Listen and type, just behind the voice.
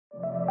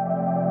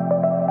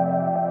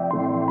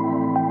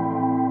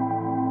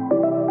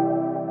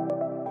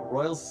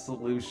Royal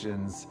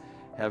Solutions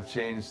have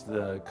changed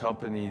the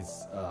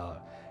company's,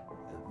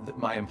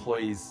 my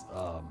employees'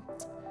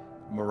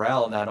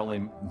 morale. Not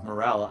only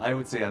morale, I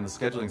would say on the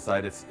scheduling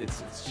side,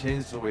 it's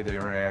changed the way they're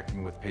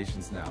interacting with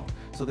patients now.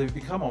 So they've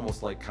become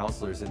almost like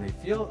counselors, and they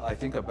feel, I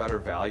think, a better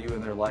value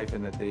in their life,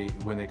 and that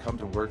when they come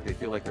to work, they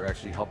feel like they're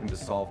actually helping to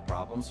solve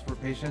problems for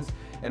patients.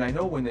 And I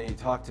know when they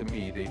talk to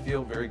me, they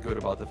feel very good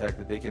about the fact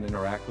that they can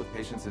interact with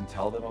patients and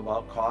tell them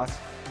about costs.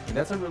 And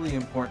that's a really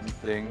important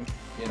thing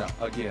in,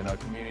 again, a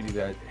community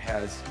that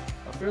has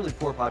a fairly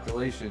poor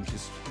population,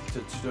 just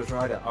to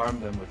try to arm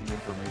them with the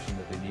information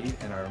that they need,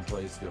 and our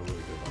employees feel really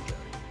good about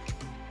that.